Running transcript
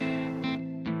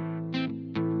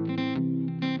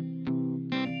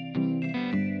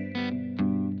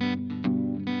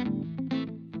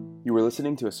were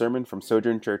listening to a sermon from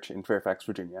Sojourn Church in Fairfax,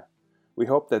 Virginia. We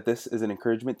hope that this is an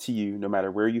encouragement to you no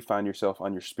matter where you find yourself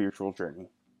on your spiritual journey.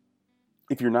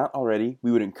 If you're not already,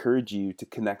 we would encourage you to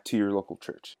connect to your local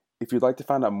church. If you'd like to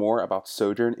find out more about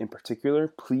Sojourn in particular,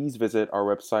 please visit our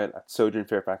website at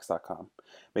sojournfairfax.com.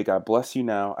 May God bless you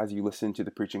now as you listen to the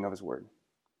preaching of His Word.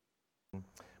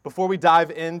 Before we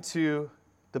dive into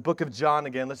the book of John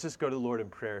again, let's just go to the Lord in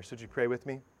prayer. So would you pray with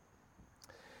me?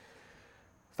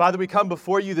 Father, we come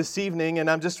before you this evening, and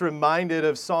I'm just reminded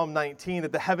of Psalm 19,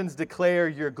 that the heavens declare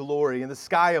your glory, and the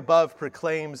sky above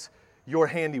proclaims your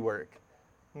handiwork.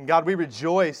 And God, we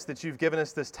rejoice that you've given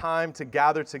us this time to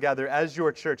gather together as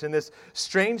your church in this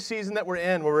strange season that we're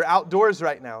in, where we're outdoors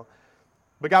right now.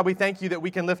 But God, we thank you that we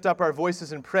can lift up our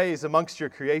voices in praise amongst your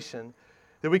creation,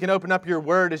 that we can open up your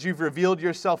word as you've revealed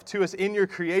yourself to us in your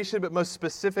creation, but most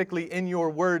specifically in your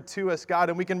word to us, God,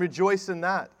 and we can rejoice in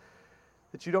that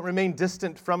you don't remain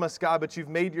distant from us, God, but you've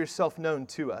made yourself known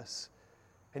to us.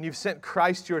 And you've sent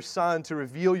Christ, your Son, to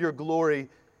reveal your glory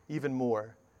even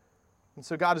more. And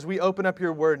so, God, as we open up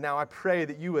your word now, I pray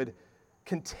that you would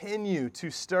continue to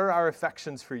stir our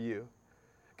affections for you.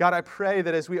 God, I pray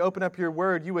that as we open up your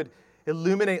word, you would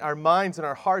illuminate our minds and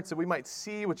our hearts, that we might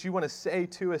see what you want to say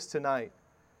to us tonight.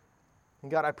 And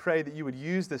God, I pray that you would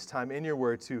use this time in your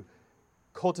word to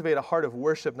cultivate a heart of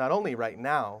worship, not only right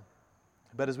now,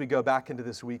 but as we go back into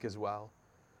this week as well.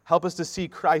 Help us to see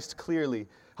Christ clearly.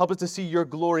 Help us to see your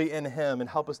glory in him, and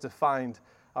help us to find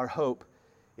our hope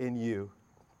in you.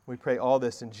 We pray all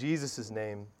this in Jesus'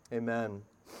 name. Amen.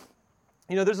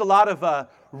 You know, there's a lot of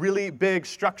really big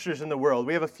structures in the world.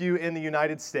 We have a few in the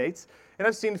United States, and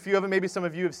I've seen a few of them. Maybe some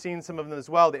of you have seen some of them as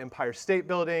well. The Empire State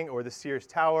Building or the Sears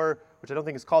Tower, which I don't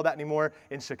think is called that anymore,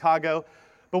 in Chicago.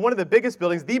 But one of the biggest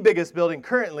buildings, the biggest building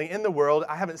currently in the world,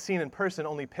 I haven't seen in person,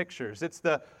 only pictures. It's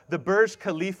the Burj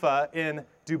Khalifa in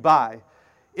Dubai.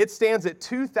 It stands at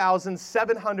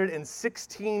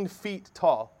 2,716 feet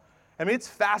tall. I mean, it's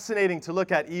fascinating to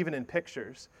look at even in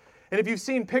pictures. And if you've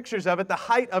seen pictures of it, the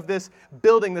height of this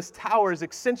building, this tower, is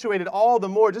accentuated all the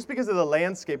more just because of the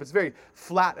landscape. It's very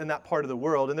flat in that part of the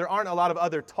world, and there aren't a lot of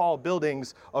other tall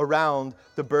buildings around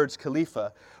the Burj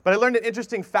Khalifa. But I learned an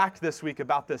interesting fact this week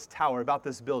about this tower, about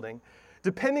this building.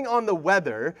 Depending on the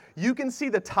weather, you can see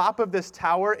the top of this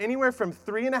tower anywhere from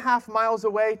 3.5 miles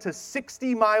away to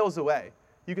 60 miles away.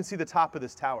 You can see the top of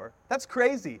this tower. That's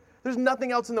crazy. There's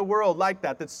nothing else in the world like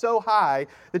that that's so high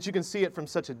that you can see it from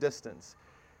such a distance.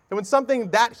 And when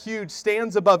something that huge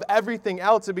stands above everything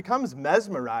else, it becomes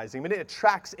mesmerizing. I mean, it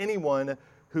attracts anyone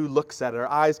who looks at it. Our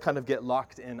eyes kind of get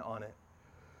locked in on it.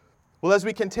 Well, as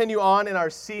we continue on in our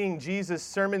Seeing Jesus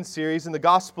sermon series in the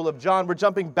Gospel of John, we're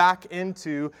jumping back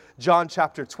into John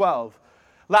chapter 12.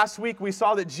 Last week, we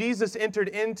saw that Jesus entered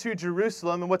into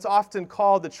Jerusalem in what's often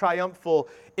called the triumphal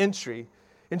entry.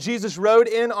 And Jesus rode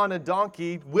in on a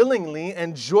donkey willingly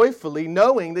and joyfully,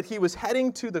 knowing that he was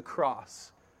heading to the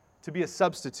cross to be a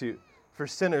substitute for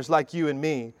sinners like you and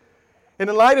me.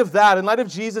 And in light of that, in light of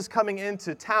Jesus coming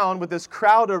into town with this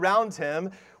crowd around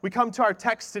him, we come to our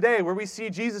text today where we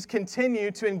see Jesus continue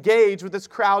to engage with this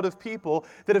crowd of people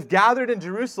that have gathered in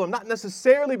Jerusalem, not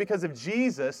necessarily because of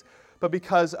Jesus, but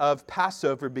because of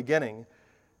Passover beginning.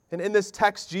 And in this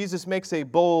text, Jesus makes a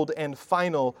bold and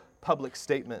final public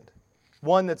statement.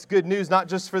 One that's good news, not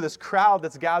just for this crowd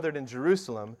that's gathered in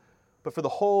Jerusalem, but for the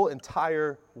whole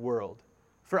entire world.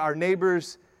 For our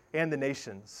neighbors and the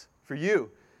nations, for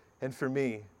you and for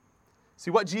me.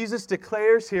 See, what Jesus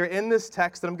declares here in this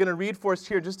text that I'm going to read for us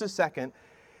here in just a second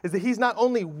is that he's not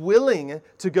only willing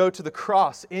to go to the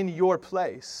cross in your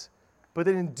place, but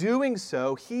that in doing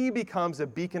so, he becomes a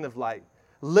beacon of light,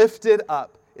 lifted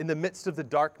up in the midst of the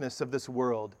darkness of this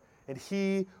world, and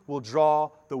he will draw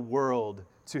the world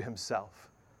to himself.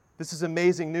 This is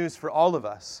amazing news for all of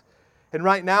us. And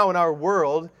right now in our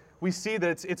world, we see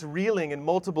that it's reeling in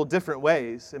multiple different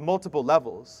ways, in multiple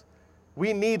levels.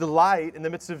 We need light in the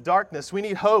midst of darkness. We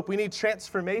need hope. We need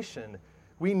transformation.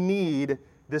 We need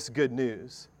this good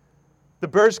news. The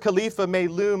Burj Khalifa may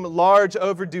loom large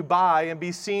over Dubai and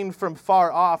be seen from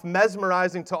far off,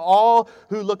 mesmerizing to all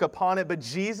who look upon it. But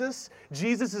Jesus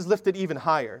is lifted even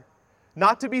higher,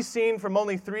 not to be seen from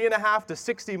only 3.5 to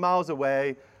 60 miles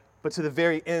away, but to the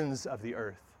very ends of the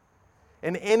earth.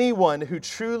 And anyone who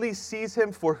truly sees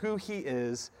him for who he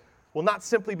is will not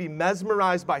simply be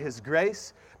mesmerized by his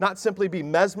grace, not simply be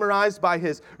mesmerized by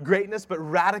his greatness, but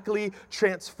radically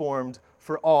transformed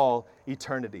for all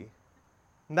eternity.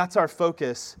 And that's our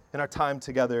focus in our time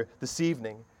together this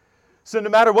evening. So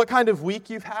no matter what kind of week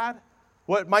you've had,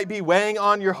 what might be weighing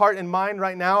on your heart and mind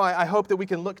right now, I hope that we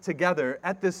can look together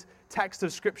at this text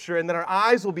of Scripture and that our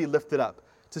eyes will be lifted up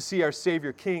to see our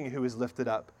Savior King who is lifted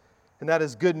up. and that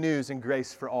is good news and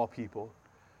grace for all people.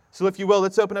 So if you will,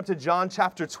 let's open up to John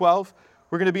chapter 12.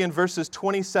 We're going to be in verses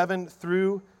 27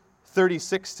 through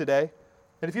 36 today.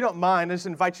 And if you don't mind, I just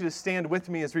invite you to stand with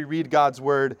me as we read God's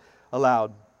word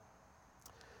aloud.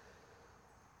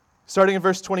 Starting in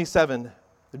verse 27,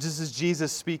 this is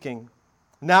Jesus speaking.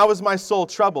 Now is my soul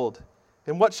troubled,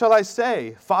 and what shall I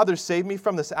say? Father, save me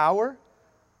from this hour?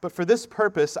 But for this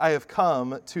purpose I have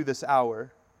come to this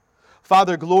hour.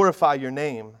 Father, glorify your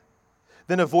name.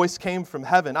 Then a voice came from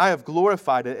heaven. I have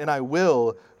glorified it, and I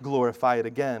will glorify it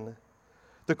again.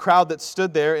 The crowd that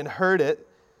stood there and heard it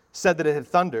said that it had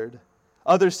thundered.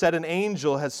 Others said an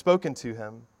angel had spoken to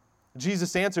him.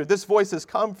 Jesus answered, this voice has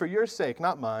come for your sake,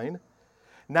 not mine.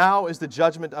 Now is the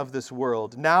judgment of this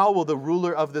world. Now will the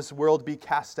ruler of this world be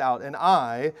cast out. And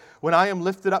I, when I am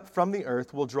lifted up from the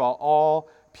earth, will draw all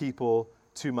people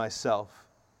to myself.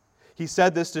 He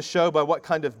said this to show by what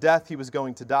kind of death he was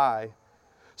going to die.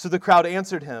 So the crowd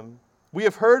answered him, we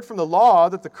have heard from the law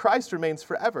that the Christ remains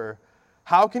forever.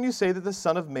 How can you say that the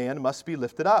Son of Man must be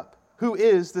lifted up? Who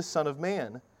is the Son of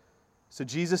Man? So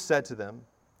Jesus said to them,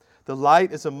 the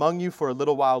light is among you for a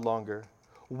little while longer.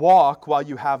 Walk while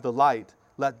you have the light,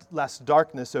 lest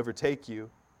darkness overtake you.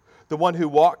 The one who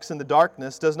walks in the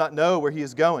darkness does not know where he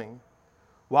is going.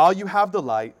 While you have the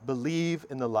light, believe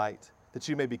in the light, that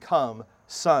you may become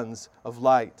sons of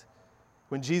light.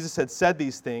 When Jesus had said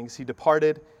these things, he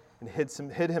departed and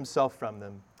hid himself from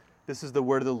them. This is the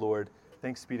word of the Lord.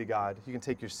 Thanks be to God. You can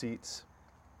take your seats.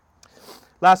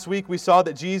 Last week we saw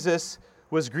that Jesus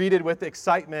was greeted with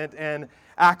excitement and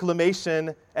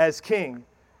acclamation as king.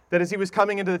 That as he was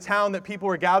coming into the town, that people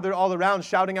were gathered all around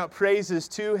shouting out praises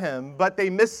to him. But they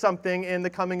missed something in the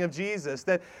coming of Jesus.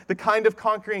 That the kind of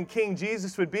conquering king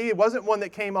Jesus would be, it wasn't one that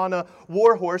came on a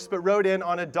war horse, but rode in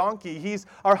on a donkey. He's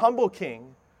our humble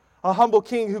king. A humble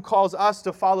king who calls us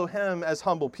to follow him as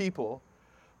humble people.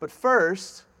 But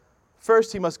first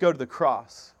he must go to the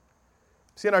cross.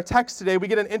 See, in our text today, we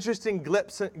get an interesting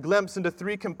glimpse into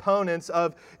three components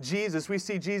of Jesus. We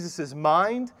see Jesus'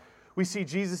 mind, we see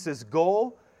Jesus'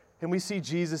 goal, and we see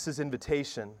Jesus'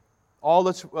 invitation, all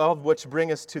of which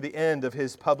bring us to the end of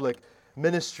his public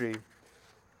ministry.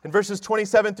 In verses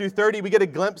 27 through 30, we get a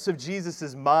glimpse of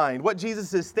Jesus' mind, what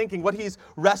Jesus is thinking, what he's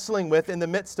wrestling with in the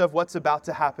midst of what's about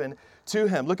to happen to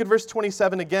him. Look at verse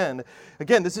 27 again.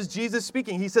 Again, this is Jesus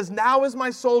speaking. He says, now is my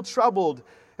soul troubled,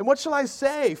 and what shall I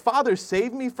say? Father,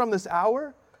 save me from this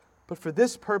hour? But for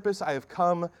this purpose I have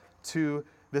come to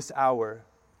this hour.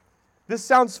 This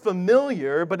sounds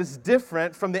familiar, but it's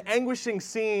different from the anguishing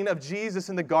scene of Jesus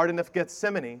in the Garden of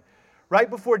Gethsemane. Right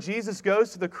before Jesus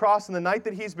goes to the cross on the night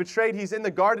that he's betrayed, he's in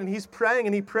the garden, he's praying,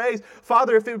 and he prays,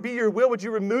 Father, if it would be your will, would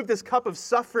you remove this cup of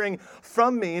suffering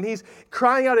from me? And he's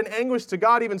crying out in anguish to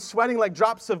God, even sweating like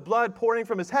drops of blood pouring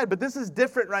from his head. But this is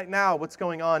different right now, what's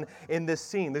going on in this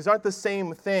scene. These aren't the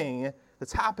same thing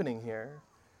that's happening here.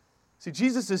 See,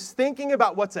 Jesus is thinking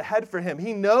about what's ahead for him.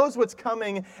 He knows what's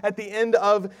coming at the end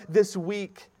of this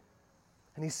week.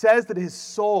 And he says that his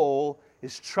soul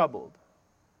is troubled.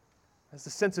 That's the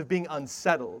sense of being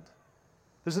unsettled.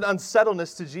 There's an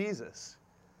unsettledness to Jesus.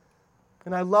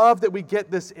 And I love that we get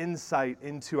this insight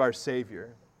into our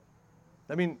Savior.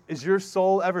 I mean, is your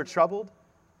soul ever troubled?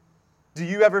 Do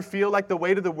you ever feel like the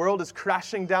weight of the world is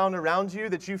crashing down around you,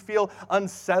 that you feel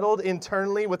unsettled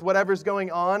internally with whatever's going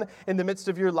on in the midst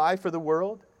of your life or the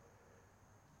world?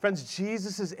 Friends,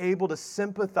 Jesus is able to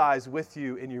sympathize with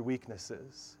you in your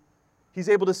weaknesses. He's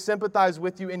able to sympathize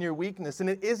with you in your weakness. And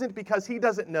it isn't because he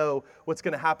doesn't know what's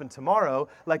going to happen tomorrow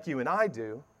like you and I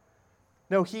do.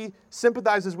 No, he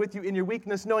sympathizes with you in your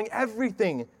weakness, knowing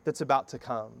everything that's about to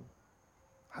come.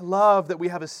 I love that we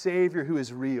have a Savior who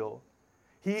is real.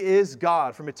 He is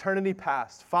God from eternity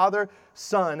past, Father,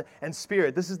 Son, and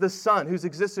Spirit. This is the Son who's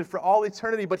existed for all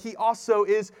eternity, but he also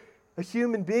is a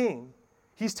human being.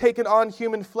 He's taken on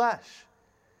human flesh.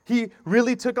 He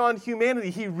really took on humanity.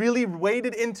 He really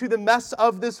waded into the mess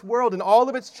of this world and all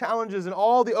of its challenges and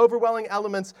all the overwhelming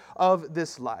elements of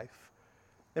this life.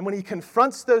 And when he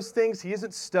confronts those things, he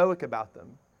isn't stoic about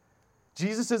them.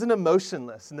 Jesus isn't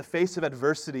emotionless in the face of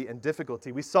adversity and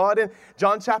difficulty. We saw it in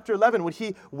John chapter 11 when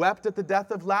he wept at the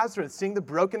death of Lazarus, seeing the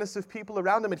brokenness of people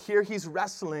around him. And here he's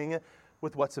wrestling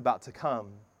with what's about to come.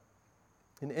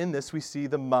 And in this we see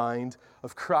the mind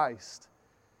of Christ.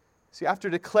 See, after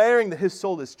declaring that his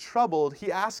soul is troubled,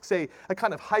 he asks a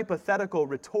kind of hypothetical,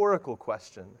 rhetorical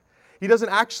question. He doesn't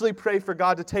actually pray for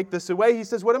God to take this away. He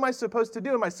says, what am I supposed to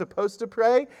do? Am I supposed to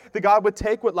pray that God would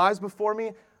take what lies before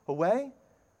me away?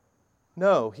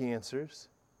 No, he answers.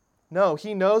 No,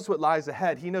 he knows what lies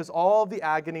ahead. He knows all the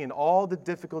agony and all the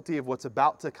difficulty of what's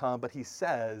about to come, but he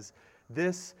says,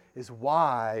 This is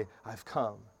why I've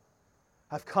come.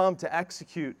 I've come to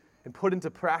execute and put into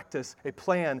practice a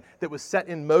plan that was set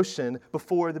in motion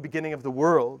before the beginning of the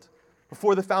world,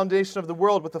 before the foundation of the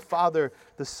world, with the Father,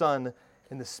 the Son,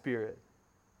 and the Spirit.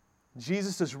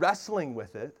 Jesus is wrestling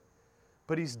with it,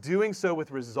 but he's doing so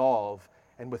with resolve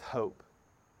and with hope.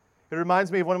 It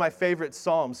reminds me of one of my favorite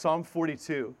Psalms, Psalm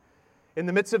 42. In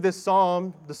the midst of this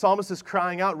psalm, the psalmist is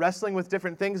crying out, wrestling with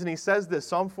different things, and he says this,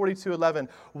 Psalm 42:11,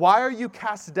 "Why are you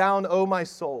cast down, O my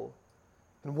soul?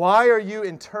 And why are you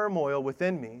in turmoil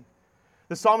within me?"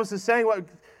 The psalmist is saying,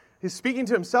 he's speaking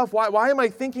to himself, why am I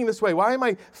thinking this way? Why am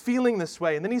I feeling this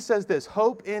way? And then he says this,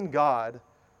 "Hope in God,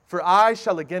 for I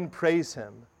shall again praise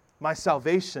him, my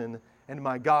salvation and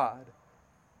my God."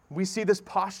 We see this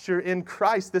posture in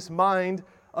Christ, this mind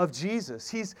of Jesus.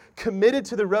 He's committed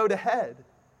to the road ahead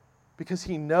because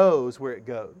he knows where it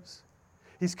goes.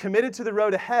 He's committed to the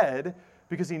road ahead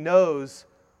because he knows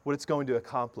what it's going to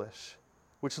accomplish,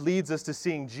 which leads us to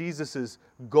seeing Jesus'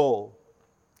 goal.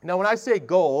 Now, when I say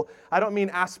goal, I don't mean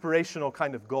aspirational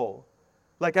kind of goal.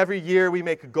 Like every year we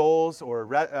make goals or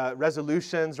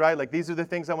resolutions, right? Like these are the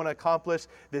things I want to accomplish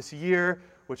this year,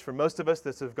 which for most of us,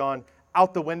 this have gone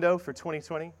out the window for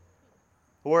 2020.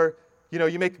 Or,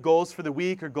 you make goals for the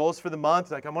week or goals for the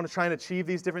month. Like I want to try and achieve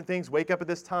these different things, wake up at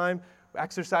this time,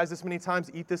 exercise this many times,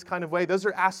 eat this kind of way. Those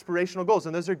are aspirational goals,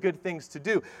 and those are good things to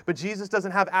do. But Jesus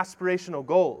doesn't have aspirational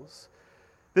goals.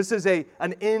 This is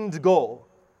an end goal.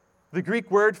 The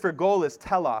Greek word for goal is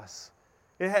telos.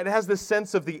 It has this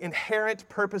sense of the inherent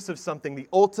purpose of something, the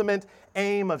ultimate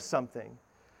aim of something.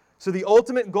 So the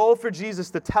ultimate goal for Jesus,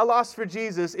 the telos for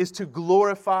Jesus, is to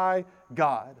glorify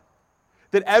God.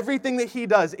 That everything that he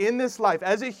does in this life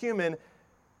as a human,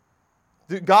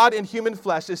 God in human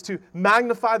flesh, is to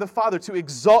magnify the Father, to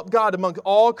exalt God among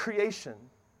all creation.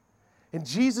 And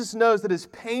Jesus knows that as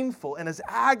painful and as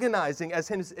agonizing as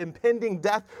his impending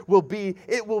death will be,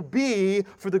 it will be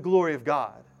for the glory of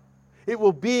God. It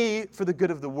will be for the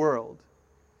good of the world,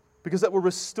 because that will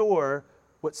restore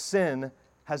what sin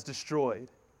has destroyed.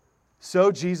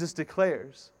 So Jesus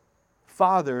declares,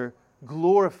 "Father,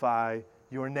 glorify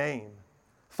your name."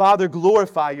 Father,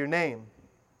 glorify your name.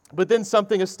 But then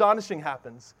something astonishing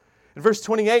happens. In verse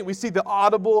 28, we see the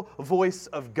audible voice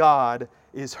of God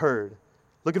is heard.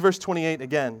 Look at verse 28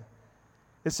 again.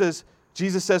 It says,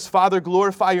 Jesus says, "Father,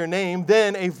 glorify your name."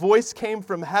 Then a voice came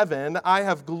from heaven, "I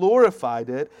have glorified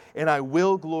it, and I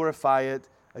will glorify it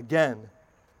again."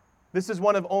 This is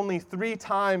one of only 3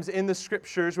 times in the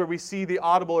Scriptures where we see the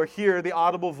audible or hear the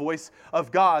audible voice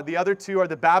of God. The other 2 are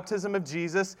the baptism of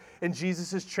Jesus and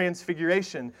Jesus'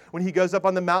 transfiguration, when he goes up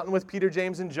on the mountain with Peter,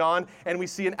 James, and John, and we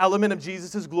see an element of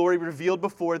Jesus' glory revealed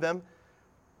before them.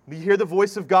 We hear the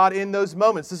voice of God in those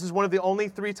moments. This is one of the only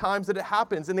 3 times that it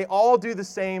happens, and they all do the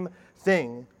same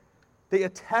thing. They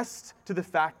attest to the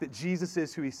fact that Jesus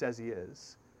is who he says he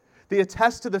is. They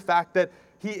attest to the fact that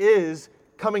he is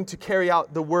coming to carry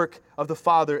out the work of the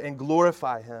Father and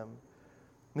glorify him.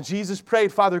 And Jesus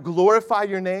prayed, "Father, glorify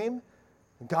your name."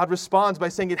 And God responds by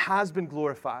saying, "It has been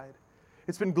glorified.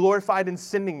 It's been glorified in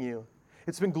sending you.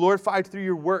 It's been glorified through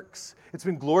your works. It's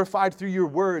been glorified through your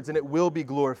words, and it will be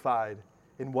glorified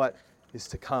in what is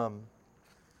to come."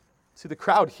 See, the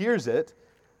crowd hears it,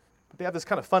 but they have this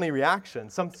kind of funny reaction.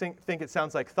 Some think it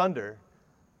sounds like thunder.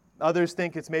 Others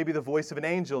think it's maybe the voice of an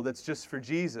angel that's just for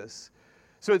Jesus.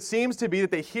 So it seems to be that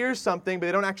they hear something, but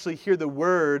they don't actually hear the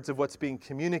words of what's being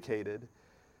communicated.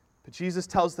 But Jesus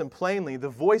tells them plainly, the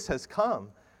voice has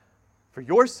come for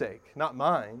your sake, not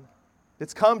mine.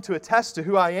 It's come to attest to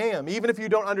who I am, even if you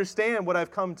don't understand what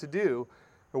I've come to do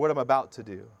or what I'm about to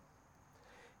do.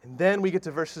 And then we get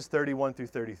to verses 31 through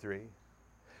 33.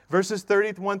 Verses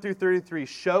 31 through 33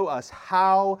 show us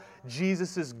how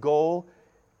Jesus' goal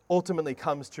ultimately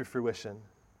comes to fruition.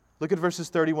 Look at verses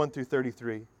 31 through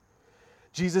 33.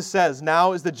 Jesus says,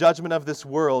 "Now is the judgment of this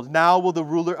world. Now will the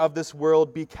ruler of this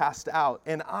world be cast out.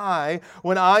 And I,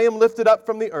 when I am lifted up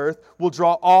from the earth, will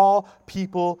draw all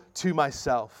people to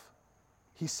myself."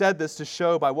 He said this to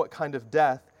show by what kind of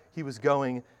death he was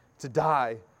going to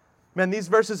die. Man, these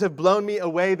verses have blown me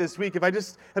away this week. If I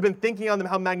just have been thinking on them,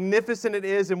 how magnificent it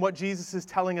is and what Jesus is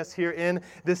telling us here in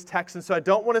this text. And so I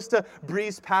don't want us to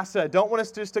breeze past it. I don't want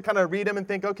us just to kind of read them and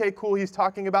think, okay, cool, he's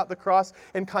talking about the cross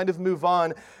and kind of move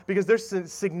on, because there's some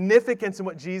significance in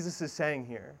what Jesus is saying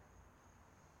here.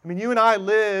 I mean, you and I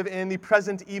live in the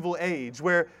present evil age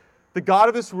where the God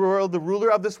of this world, the ruler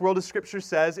of this world, as Scripture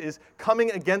says, is coming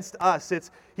against us.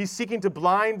 He's seeking to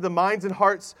blind the minds and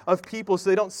hearts of people so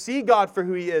they don't see God for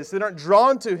who he is, so they aren't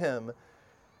drawn to him.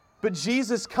 But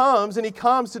Jesus comes, and he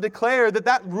comes to declare that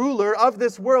that ruler of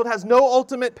this world has no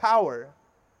ultimate power.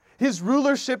 His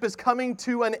rulership is coming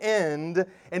to an end,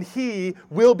 and he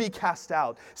will be cast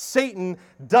out. Satan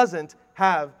doesn't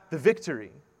have the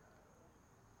victory.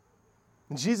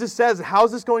 And Jesus says,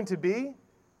 how's this going to be?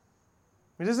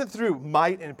 It isn't through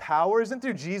might and power. It isn't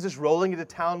through Jesus rolling into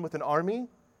town with an army.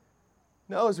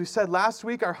 No, as we said last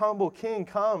week, our humble King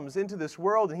comes into this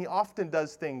world, and he often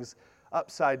does things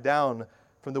upside down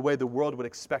from the way the world would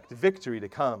expect victory to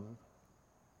come.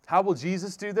 How will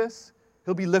Jesus do this?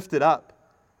 He'll be lifted up.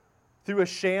 Through a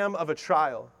sham of a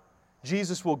trial,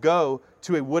 Jesus will go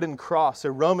to a wooden cross,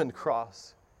 a Roman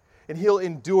cross, and he'll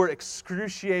endure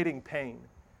excruciating pain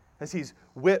as he's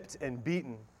whipped and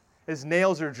beaten, as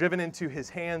nails are driven into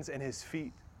his hands and his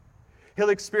feet. He'll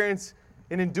experience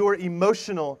and endure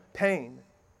emotional pain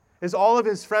as all of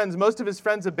his friends, most of his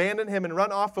friends abandon him and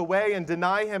run off away and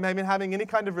deny him having any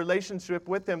kind of relationship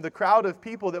with him. The crowd of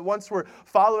people that once were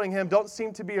following him don't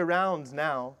seem to be around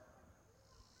now.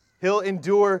 He'll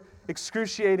endure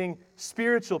excruciating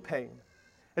spiritual pain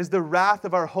as the wrath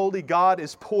of our holy God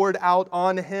is poured out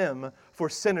on him for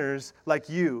sinners like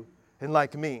you and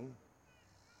like me.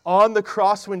 On the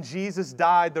cross when Jesus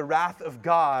died, the wrath of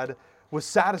God was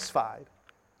satisfied.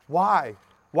 Why?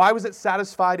 Why was it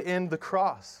satisfied in the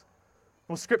cross?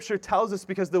 Well, Scripture tells us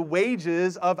because the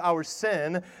wages of our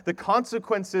sin, the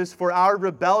consequences for our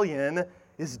rebellion,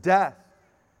 is death.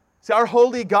 See, our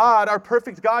holy God, our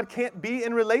perfect God, can't be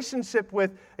in relationship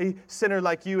with a sinner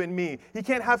like you and me. He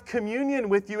can't have communion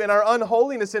with you in our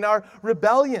unholiness, in our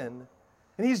rebellion.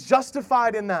 And he's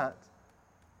justified in that.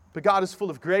 But God is full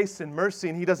of grace and mercy,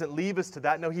 and he doesn't leave us to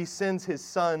that. No, he sends his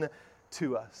Son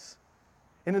to us.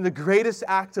 And in the greatest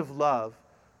act of love,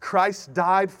 Christ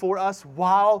died for us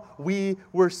while we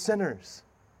were sinners.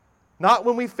 Not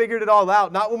when we figured it all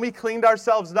out, not when we cleaned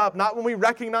ourselves up, not when we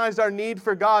recognized our need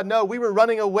for God. No, we were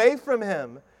running away from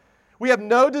him. We have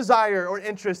no desire or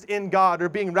interest in God or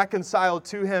being reconciled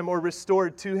to him or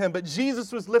restored to him. But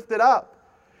Jesus was lifted up.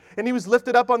 And he was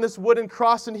lifted up on this wooden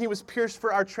cross, and he was pierced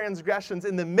for our transgressions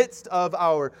in the midst of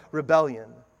our rebellion.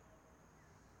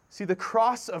 See, the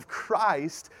cross of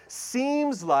Christ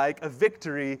seems like a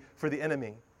victory for the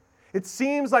enemy. It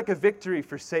seems like a victory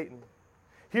for Satan.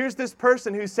 Here's this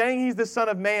person who's saying he's the Son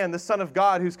of Man, the Son of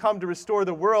God, who's come to restore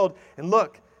the world. And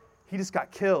look, he just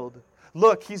got killed.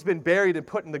 Look, he's been buried and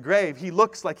put in the grave. He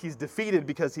looks like he's defeated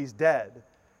because he's dead.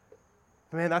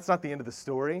 Man, that's not the end of the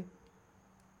story.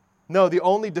 No, the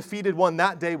only defeated one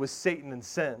that day was Satan and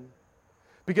sin.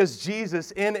 Because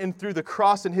Jesus, in and through the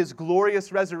cross and his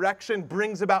glorious resurrection,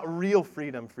 brings about real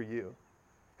freedom for you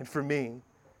and for me.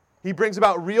 He brings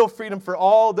about real freedom for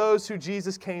all those who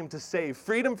Jesus came to save.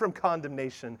 Freedom from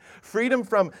condemnation, freedom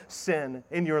from sin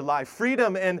in your life,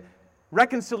 freedom and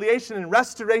reconciliation and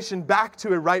restoration back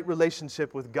to a right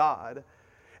relationship with God.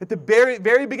 At the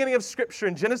very beginning of Scripture,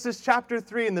 in Genesis chapter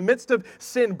 3, in the midst of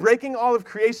sin breaking all of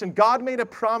creation, God made a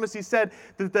promise. He said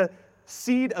that the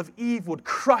seed of Eve would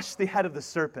crush the head of the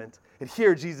serpent. And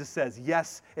here Jesus says,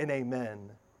 yes and amen.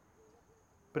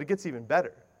 But it gets even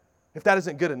better, if that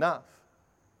isn't good enough.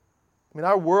 I mean,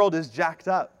 our world is jacked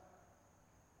up.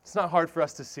 It's not hard for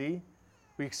us to see.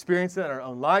 We experience it in our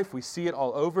own life. We see it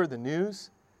all over the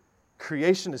news.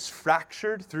 Creation is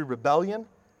fractured through rebellion.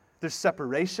 There's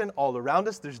separation all around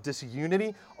us. There's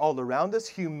disunity all around us.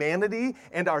 Humanity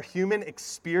and our human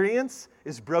experience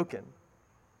is broken.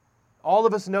 All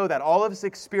of us know that. All of us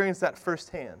experience that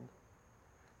firsthand.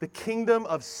 The kingdom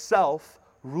of self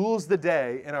rules the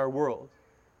day in our world.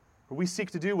 Where we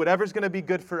seek to do whatever's going to be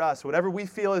good for us, whatever we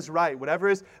feel is right, whatever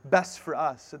is best for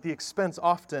us, at the expense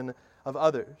often of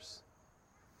others.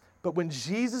 But when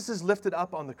Jesus is lifted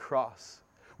up on the cross,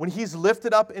 when he's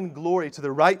lifted up in glory to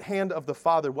the right hand of the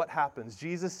Father, what happens?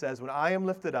 Jesus says, when I am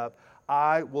lifted up,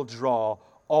 I will draw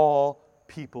all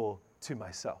people to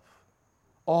myself.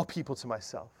 All people to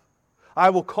myself. I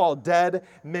will call dead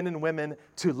men and women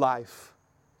to life.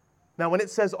 Now, when it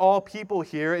says all people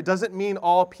here, it doesn't mean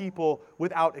all people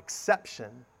without exception.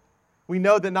 We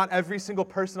know that not every single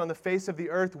person on the face of the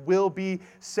earth will be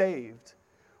saved.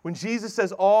 When Jesus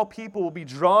says all people will be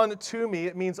drawn to me,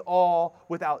 it means all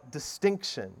without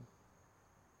distinction.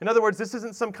 In other words, this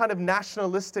isn't some kind of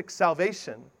nationalistic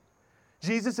salvation.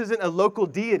 Jesus isn't a local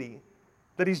deity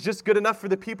that he's just good enough for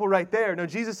the people right there. No,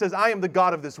 Jesus says, I am the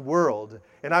God of this world,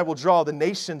 and I will draw the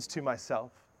nations to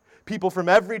myself. People from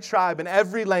every tribe and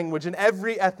every language and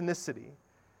every ethnicity.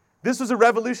 This was a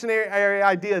revolutionary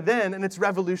idea then, and it's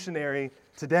revolutionary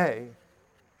today.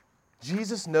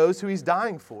 Jesus knows who he's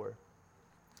dying for.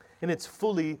 And it's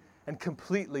fully and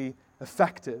completely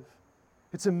effective.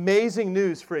 It's amazing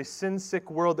news for a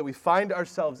sin-sick world that we find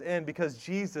ourselves in because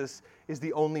Jesus is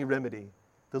the only remedy,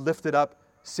 the lifted up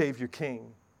Savior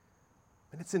King.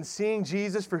 And it's in seeing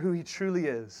Jesus for who he truly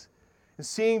is, and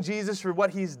seeing Jesus for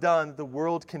what he's done, that the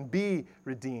world can be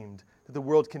redeemed, that the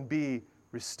world can be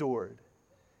restored.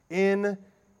 In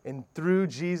and through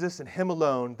Jesus and him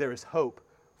alone, there is hope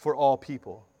for all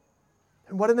people.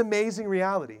 And what an amazing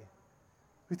reality.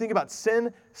 We think about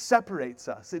sin separates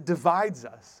us. It divides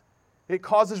us. It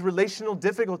causes relational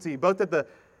difficulty, both at the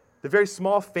very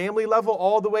small family level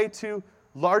all the way to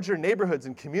larger neighborhoods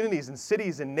and communities and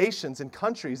cities and nations and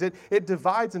countries. It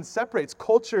divides and separates.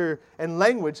 Culture and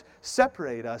language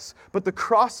separate us. But the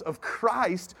cross of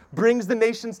Christ brings the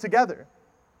nations together.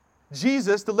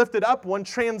 Jesus, the lifted up one,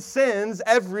 transcends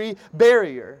every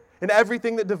barrier and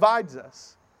everything that divides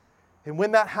us. And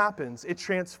when that happens, it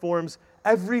transforms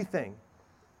everything.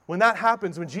 When that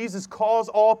happens, when Jesus calls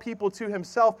all people to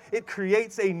himself, it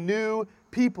creates a new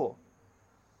people.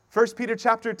 1 Peter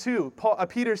chapter 2,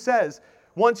 Peter says,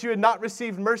 once you had not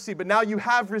received mercy, but now you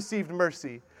have received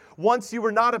mercy. Once you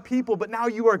were not a people, but now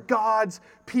you are God's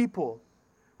people.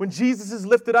 When Jesus is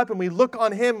lifted up and we look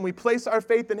on him and we place our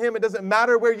faith in him, it doesn't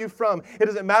matter where you're from. It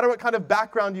doesn't matter what kind of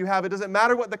background you have. It doesn't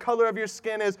matter what the color of your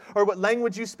skin is or what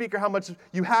language you speak or how much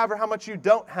you have or how much you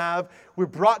don't have. We're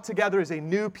brought together as a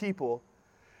new people.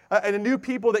 And a new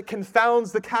people that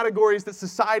confounds the categories that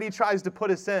society tries to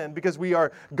put us in, because we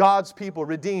are God's people,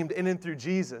 redeemed in and through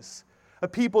Jesus. A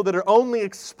people that are only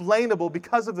explainable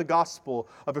because of the gospel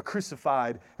of a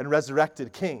crucified and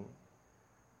resurrected King.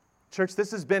 Church,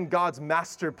 this has been God's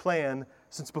master plan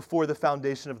since before the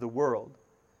foundation of the world.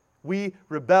 We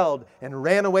rebelled and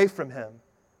ran away from him,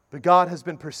 but God has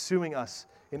been pursuing us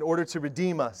in order to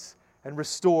redeem us and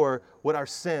restore what our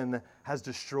sin has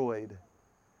destroyed.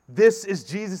 This is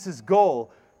Jesus'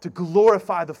 goal, to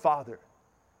glorify the Father.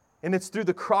 And it's through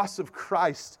the cross of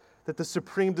Christ that the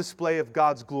supreme display of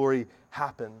God's glory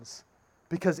happens.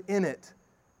 Because in it,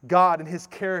 God and his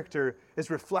character is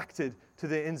reflected to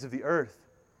the ends of the earth.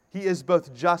 He is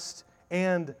both just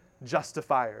and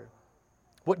justifier.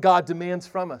 What God demands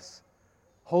from us,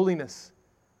 holiness,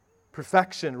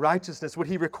 perfection, righteousness, what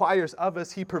he requires of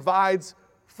us, he provides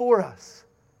for us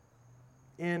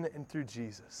in and through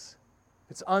Jesus.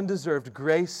 It's undeserved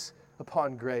grace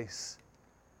upon grace.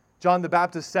 John the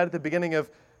Baptist said at the beginning of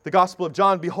the Gospel of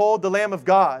John, "Behold the Lamb of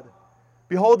God.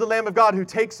 Behold the Lamb of God who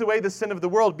takes away the sin of the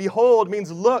world." Behold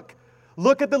means look.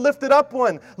 Look at the lifted up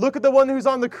one. Look at the one who's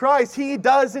on the Christ. He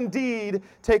does indeed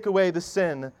take away the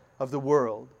sin of the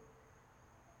world.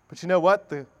 But you know what?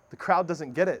 The crowd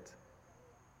doesn't get it.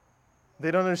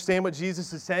 They don't understand what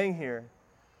Jesus is saying here.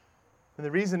 And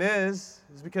the reason is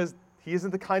because he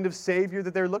isn't the kind of Savior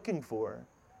that they're looking for.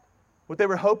 What they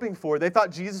were hoping for. They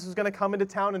thought Jesus was going to come into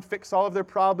town and fix all of their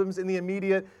problems in the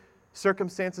immediate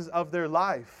circumstances of their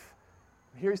life.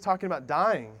 Here he's talking about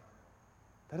dying.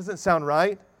 That doesn't sound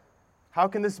right. How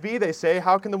can this be, they say?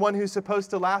 How can the one who's supposed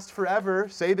to last forever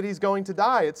say that he's going to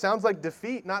die? It sounds like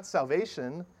defeat, not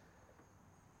salvation.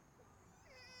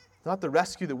 Not the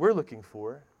rescue that we're looking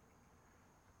for.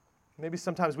 Maybe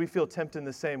sometimes we feel tempted in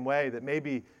the same way, that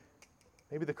maybe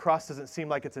the cross doesn't seem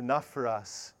like it's enough for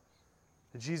us.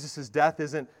 That Jesus' death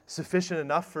isn't sufficient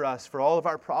enough for us, for all of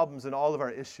our problems and all of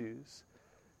our issues.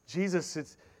 Jesus,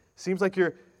 it seems like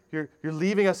you're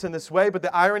leaving us in this way, but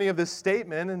the irony of this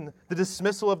statement and the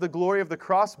dismissal of the glory of the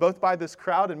cross, both by this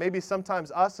crowd and maybe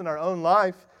sometimes us in our own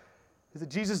life, is that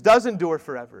Jesus does endure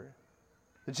forever.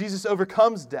 That Jesus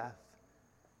overcomes death.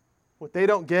 What they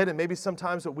don't get, and maybe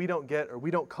sometimes what we don't get or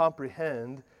we don't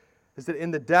comprehend, is that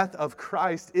in the death of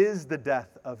Christ is the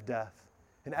death of death,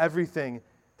 and everything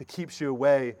that keeps you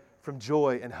away from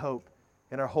joy and hope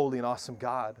in our holy and awesome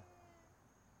God.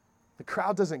 The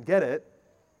crowd doesn't get it,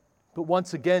 but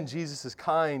once again, Jesus is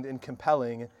kind and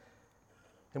compelling,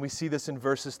 and we see this in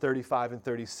verses 35 and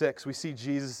 36. We see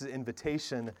Jesus'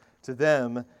 invitation to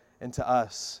them and to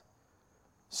us.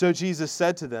 So Jesus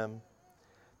said to them,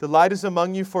 "The light is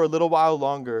among you for a little while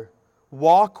longer.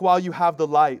 Walk while you have the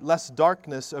light, lest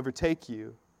darkness overtake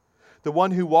you. The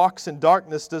one who walks in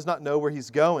darkness does not know where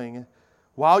he's going.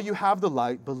 While you have the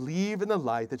light, believe in the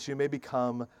light that you may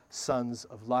become sons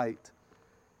of light."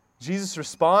 Jesus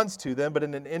responds to them, but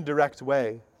in an indirect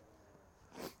way.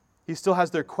 He still has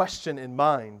their question in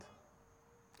mind.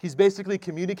 He's basically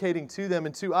communicating to them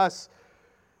and to us,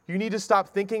 you need to stop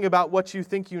thinking about what you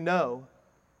think you know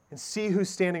and see who's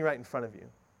standing right in front of you.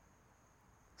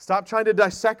 Stop trying to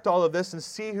dissect all of this and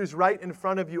see who's right in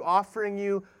front of you, offering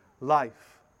you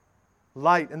life,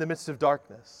 light in the midst of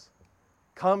darkness.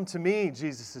 Come to me,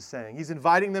 Jesus is saying. He's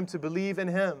inviting them to believe in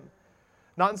him.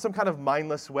 Not in some kind of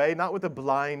mindless way, not with a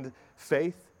blind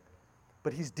faith,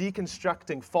 but he's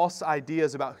deconstructing false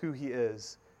ideas about who he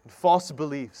is and false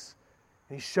beliefs.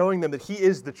 And he's showing them that he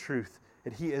is the truth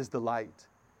and he is the light.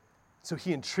 So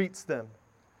he entreats them.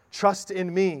 Trust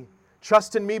in me.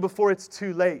 Trust in me before it's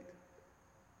too late.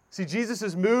 See, Jesus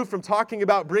has moved from talking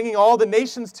about bringing all the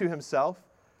nations to himself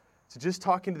to just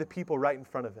talking to the people right in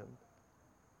front of him,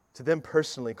 to them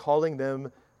personally, calling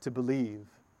them to believe.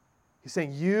 He's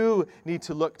saying, you need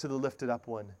to look to the lifted up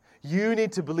one. You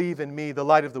need to believe in me, the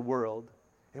light of the world.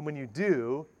 And when you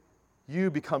do, you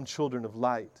become children of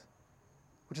light,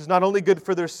 which is not only good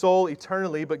for their soul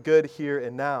eternally, but good here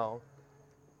and now.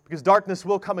 Because darkness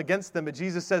will come against them, but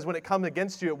Jesus says when it comes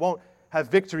against you, it won't have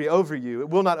victory over you. It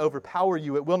will not overpower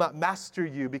you. It will not master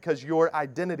you because your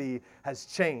identity has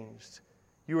changed.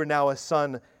 You are now a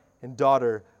son and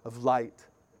daughter of light.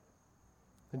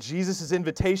 And Jesus'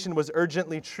 invitation was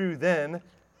urgently true then,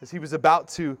 as he was about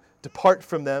to depart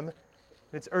from them. And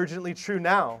it's urgently true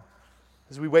now,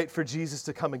 as we wait for Jesus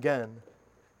to come again.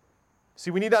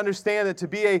 See, we need to understand that to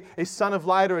be a son of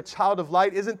light or a child of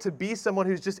light isn't to be someone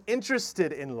who's just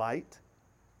interested in light.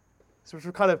 So if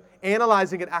we're kind of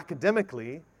analyzing it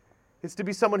academically, it's to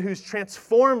be someone who's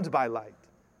transformed by light,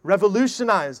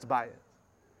 revolutionized by it.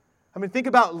 I mean, think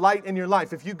about light in your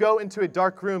life. If you go into a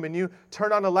dark room and you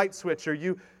turn on a light switch, or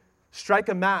you strike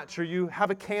a match, or you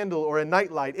have a candle or a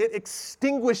nightlight, it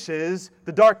extinguishes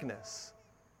the darkness.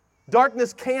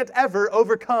 Darkness can't ever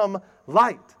overcome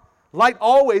light. Light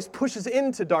always pushes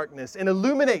into darkness and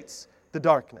illuminates the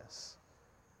darkness.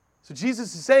 So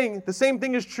Jesus is saying the same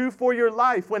thing is true for your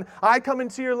life. When I come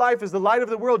into your life as the light of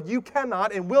the world, you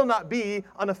cannot and will not be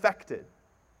unaffected.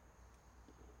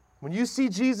 When you see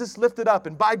Jesus lifted up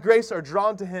and by grace are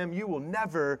drawn to him, you will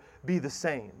never be the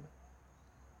same.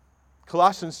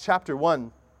 Colossians chapter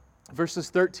 1, verses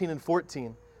 13 and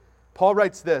 14. Paul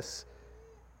writes this.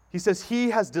 He says, he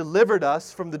has delivered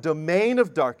us from the domain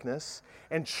of darkness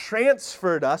and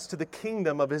transferred us to the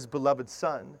kingdom of his beloved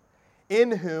Son,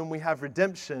 in whom we have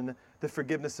redemption, the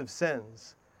forgiveness of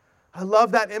sins. I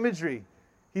love that imagery.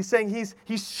 He's saying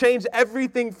he's changed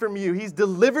everything from you. He's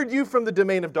delivered you from the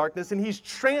domain of darkness, and he's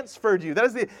transferred you. That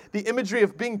is the imagery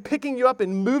of picking you up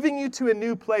and moving you to a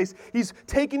new place. He's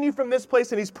taken you from this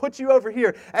place, and he's put you over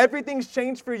here. Everything's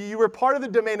changed for you. You were part of the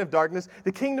domain of darkness,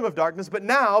 the kingdom of darkness, but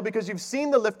now, because you've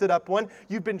seen the lifted up one,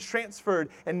 you've been transferred,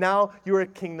 and now you're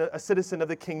a citizen of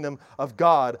the kingdom of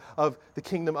God, of the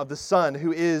kingdom of the Son,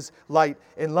 who is light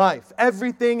and life.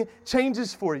 Everything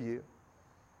changes for you.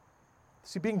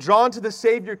 See, being drawn to the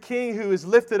Savior King who is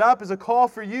lifted up is a call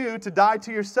for you to die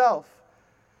to yourself,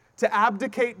 to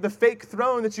abdicate the fake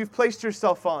throne that you've placed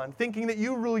yourself on, thinking that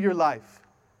you rule your life,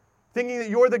 thinking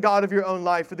that you're the God of your own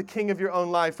life, or the King of your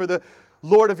own life, or the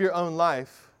Lord of your own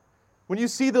life. When you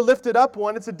see the lifted up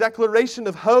one, it's a declaration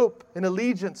of hope and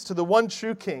allegiance to the one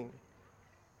true King.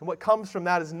 And what comes from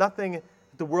that is nothing that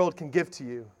the world can give to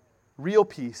you. Real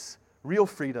peace, real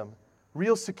freedom,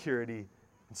 real security,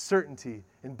 and certainty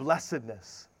and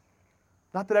blessedness.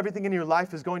 Not that everything in your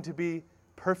life is going to be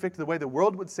perfect the way the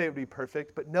world would say it would be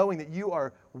perfect, but knowing that you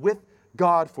are with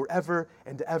God forever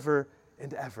and ever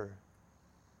and ever.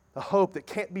 A hope that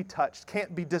can't be touched,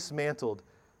 can't be dismantled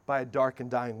by a dark and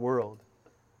dying world.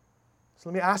 So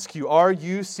let me ask you, are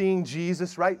you seeing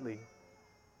Jesus rightly?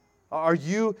 Are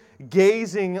you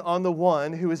gazing on the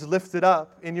one who is lifted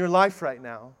up in your life right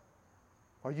now?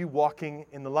 Are you walking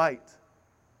in the light?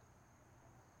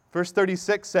 Verse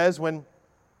 36 says, when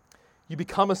you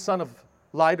become a son of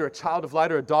light or a child of light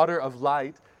or a daughter of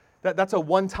light, that's a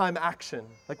one-time action.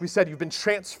 Like we said, you've been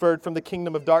transferred from the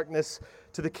kingdom of darkness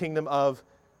to the kingdom of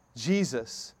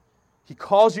Jesus. He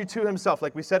calls you to himself,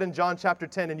 like we said in John chapter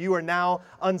 10, and you are now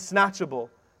unsnatchable,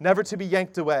 never to be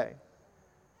yanked away.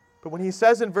 But when he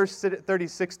says in verse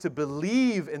 36 to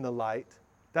believe in the light,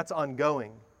 that's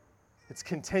ongoing. It's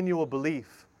continual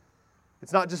belief.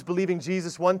 It's not just believing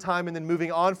Jesus one time and then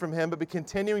moving on from him, but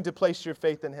continuing to place your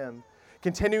faith in him,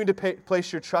 continuing to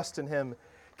place your trust in him,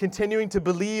 continuing to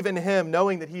believe in him,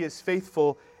 knowing that he is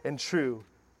faithful and true,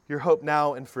 your hope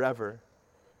now and forever.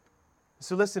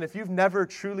 So listen, if you've never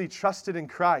truly trusted in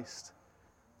Christ,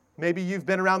 maybe you've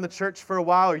been around the church for a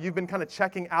while, or you've been kind of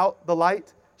checking out the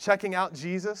light, checking out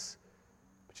Jesus,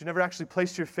 but you never actually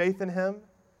placed your faith in him.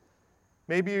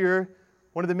 Maybe you're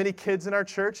one of the many kids in our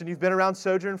church, and you've been around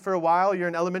Sojourn for a while. You're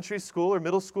in elementary school or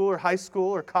middle school or high school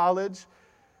or college,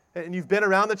 and you've been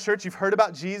around the church. You've heard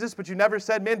about Jesus, but you never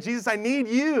said, man, Jesus, I need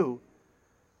you.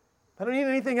 I don't need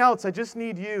anything else. I just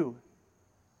need you.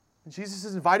 And Jesus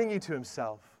is inviting you to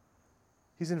himself.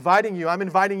 He's inviting you. I'm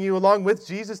inviting you along with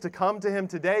Jesus to come to him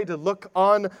today, to look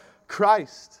on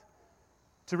Christ,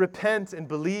 to repent and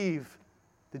believe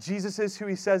that Jesus is who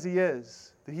he says he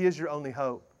is, that he is your only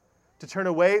hope, to turn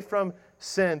away from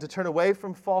sin, to turn away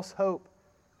from false hope,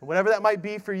 and whatever that might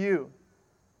be for you,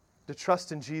 to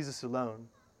trust in Jesus alone.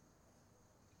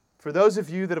 For those of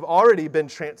you that have already been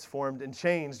transformed and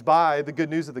changed by the good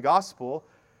news of the gospel,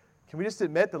 can we just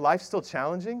admit that life's still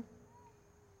challenging?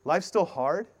 Life's still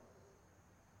hard?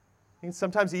 It's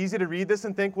sometimes easy to read this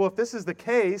and think, well, if this is the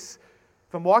case,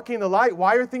 if I'm walking in the light,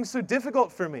 why are things so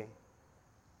difficult for me?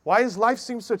 Why does life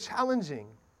seem so challenging?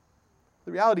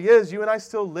 The reality is, you and I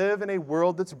still live in a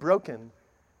world that's broken,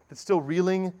 that's still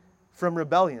reeling from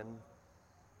rebellion.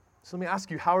 So let me ask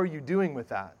you, how are you doing with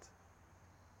that?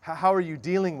 How are you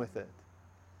dealing with it?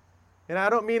 And I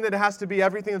don't mean that it has to be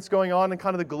everything that's going on in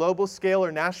kind of the global scale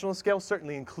or national scale,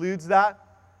 certainly includes that.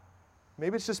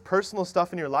 Maybe it's just personal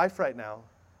stuff in your life right now.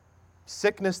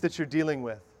 Sickness that you're dealing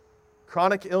with,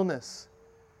 chronic illness,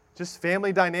 just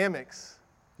family dynamics.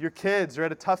 Your kids are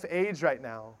at a tough age right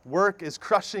now. Work is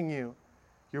crushing you.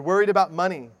 You're worried about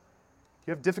money.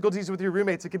 You have difficulties with your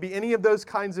roommates. It could be any of those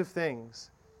kinds of things.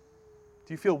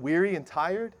 Do you feel weary and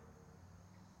tired?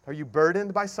 Are you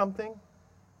burdened by something?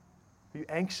 Are you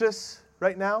anxious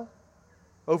right now?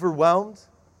 Overwhelmed?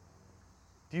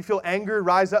 Do you feel anger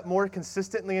rise up more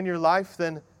consistently in your life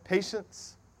than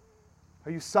patience?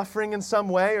 Are you suffering in some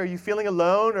way? Are you feeling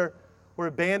alone or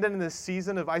abandoned in this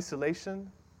season of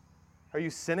isolation? Are you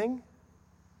sinning?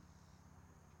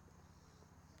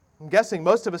 I'm guessing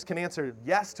most of us can answer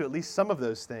yes to at least some of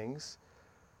those things.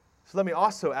 So let me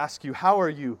also ask you, how are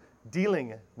you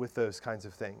dealing with those kinds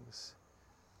of things?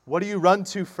 What do you run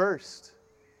to first?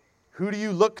 Who do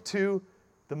you look to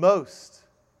the most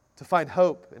to find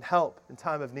hope and help in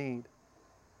time of need?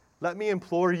 Let me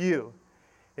implore you,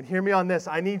 and hear me on this,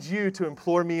 I need you to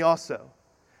implore me also.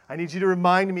 I need you to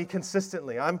remind me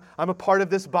consistently. I'm a part of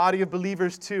this body of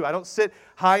believers too. I don't sit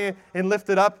high and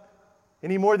lifted up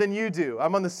any more than you do.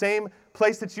 I'm on the same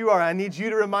place that you are. I need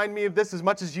you to remind me of this as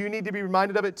much as you need to be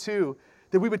reminded of it too,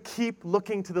 that we would keep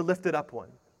looking to the lifted up one.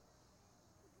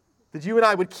 That you and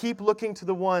I would keep looking to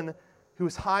the one who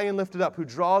is high and lifted up, who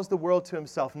draws the world to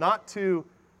himself, not to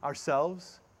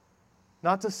ourselves,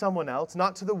 not to someone else,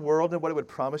 not to the world and what it would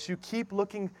promise you. Keep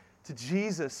looking to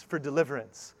Jesus for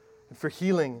deliverance and for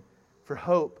healing, for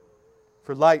hope,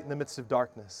 for light in the midst of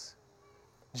darkness.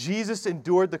 Jesus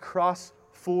endured the cross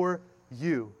for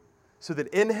you, so that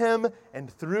in him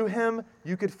and through him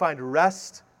you could find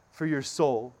rest for your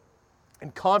soul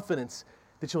and confidence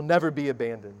that you'll never be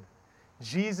abandoned.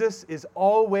 Jesus is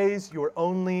always your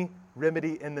only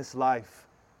remedy in this life.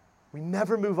 We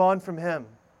never move on from him.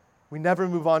 We never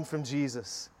move on from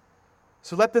Jesus.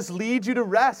 So let this lead you to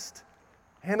rest,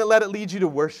 and let it lead you to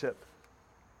worship.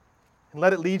 And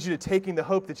let it lead you to taking the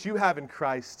hope that you have in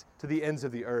Christ to the ends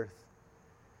of the earth.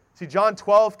 See, John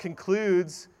 12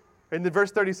 concludes, in the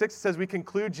verse 36, it says we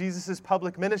conclude Jesus'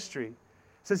 public ministry. It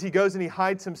says he goes and he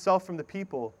hides himself from the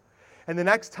people. And the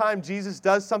next time Jesus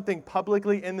does something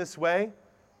publicly in this way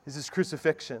is his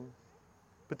crucifixion.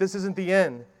 But this isn't the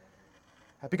end.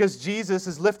 Because Jesus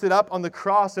is lifted up on the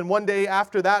cross, and one day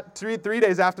after that, three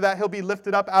days after that, he'll be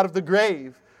lifted up out of the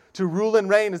grave to rule and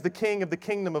reign as the King of the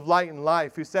kingdom of light and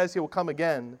life, who says he will come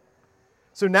again.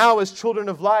 So now, as children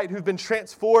of light who've been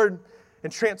transformed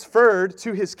and transferred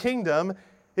to his kingdom,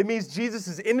 it means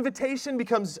Jesus' invitation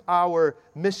becomes our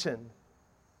mission.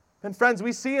 And friends,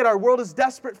 we see it. Our world is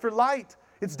desperate for light.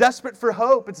 It's desperate for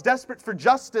hope. It's desperate for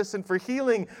justice and for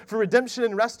healing, for redemption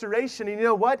and restoration. And you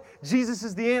know what? Jesus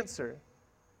is the answer.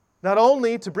 Not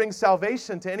only to bring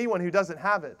salvation to anyone who doesn't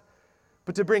have it,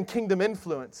 but to bring kingdom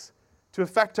influence, to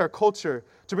affect our culture,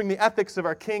 to bring the ethics of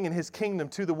our King and his kingdom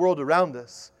to the world around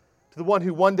us, to the one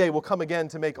who one day will come again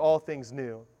to make all things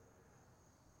new.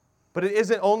 But it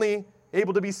isn't only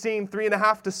able to be seen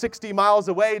 3.5 to 60 miles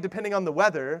away, depending on the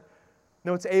weather.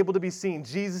 No, it's able to be seen.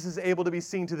 Jesus is able to be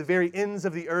seen to the very ends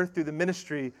of the earth through the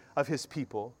ministry of his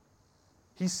people.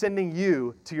 He's sending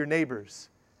you to your neighbors.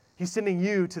 He's sending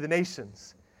you to the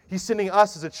nations. He's sending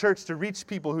us as a church to reach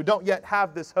people who don't yet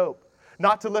have this hope.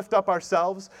 Not to lift up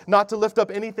ourselves, not to lift up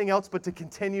anything else, but to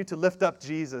continue to lift up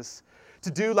Jesus.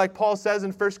 To do, like Paul says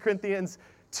in 1 Corinthians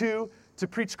 2, to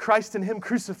preach Christ and him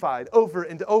crucified over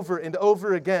and over and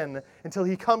over again until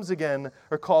he comes again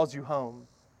or calls you home.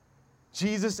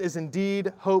 Jesus is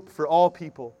indeed hope for all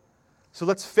people. So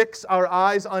let's fix our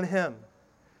eyes on him.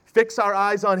 Fix our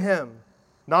eyes on him,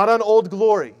 not on old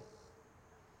glory,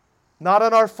 not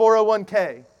on our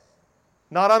 401k,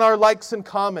 not on our likes and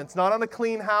comments, not on a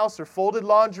clean house or folded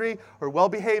laundry or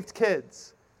well-behaved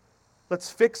kids. Let's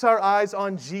fix our eyes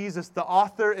on Jesus, the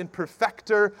author and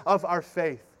perfecter of our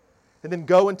faith, and then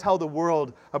go and tell the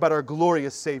world about our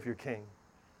glorious Savior King.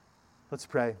 Let's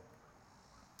pray.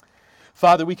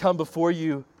 Father, we come before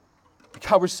you.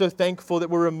 God, we're so thankful that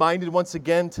we're reminded once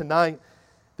again tonight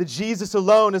that Jesus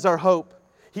alone is our hope.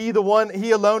 He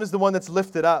alone is the one that's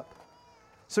lifted up.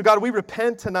 So God, we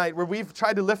repent tonight where we've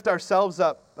tried to lift ourselves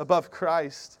up above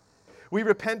Christ. We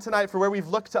repent tonight for where we've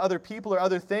looked to other people or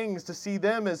other things to see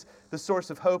them as the source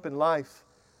of hope and life.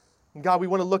 And God, we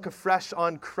want to look afresh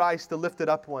on Christ, the lifted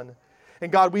up one.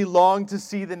 And God, we long to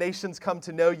see the nations come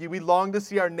to know you. We long to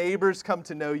see our neighbors come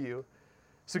to know you.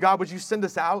 So God, would you send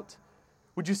us out?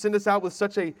 Would you send us out with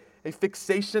such a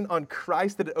fixation on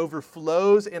Christ that it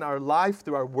overflows in our life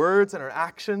through our words and our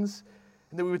actions,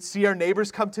 and that we would see our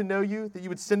neighbors come to know you, that you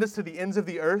would send us to the ends of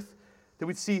the earth, that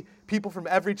we'd see people from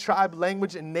every tribe,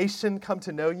 language, and nation come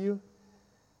to know you.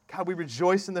 God, we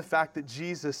rejoice in the fact that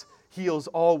Jesus heals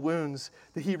all wounds,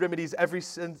 that he remedies every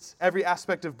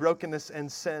aspect of brokenness and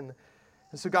sin.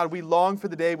 And so, God, we long for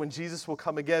the day when Jesus will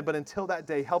come again, but until that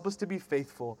day, help us to be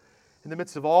faithful in the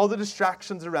midst of all the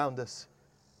distractions around us,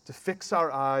 to fix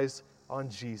our eyes on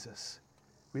Jesus.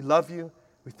 We love you.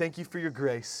 We thank you for your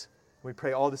grace. We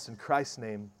pray all this in Christ's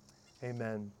name.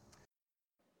 Amen.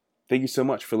 Thank you so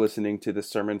much for listening to this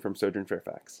sermon from Sojourn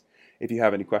Fairfax. If you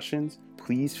have any questions,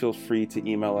 please feel free to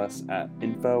email us at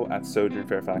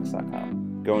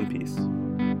info@sojournfairfax.com. Go in peace.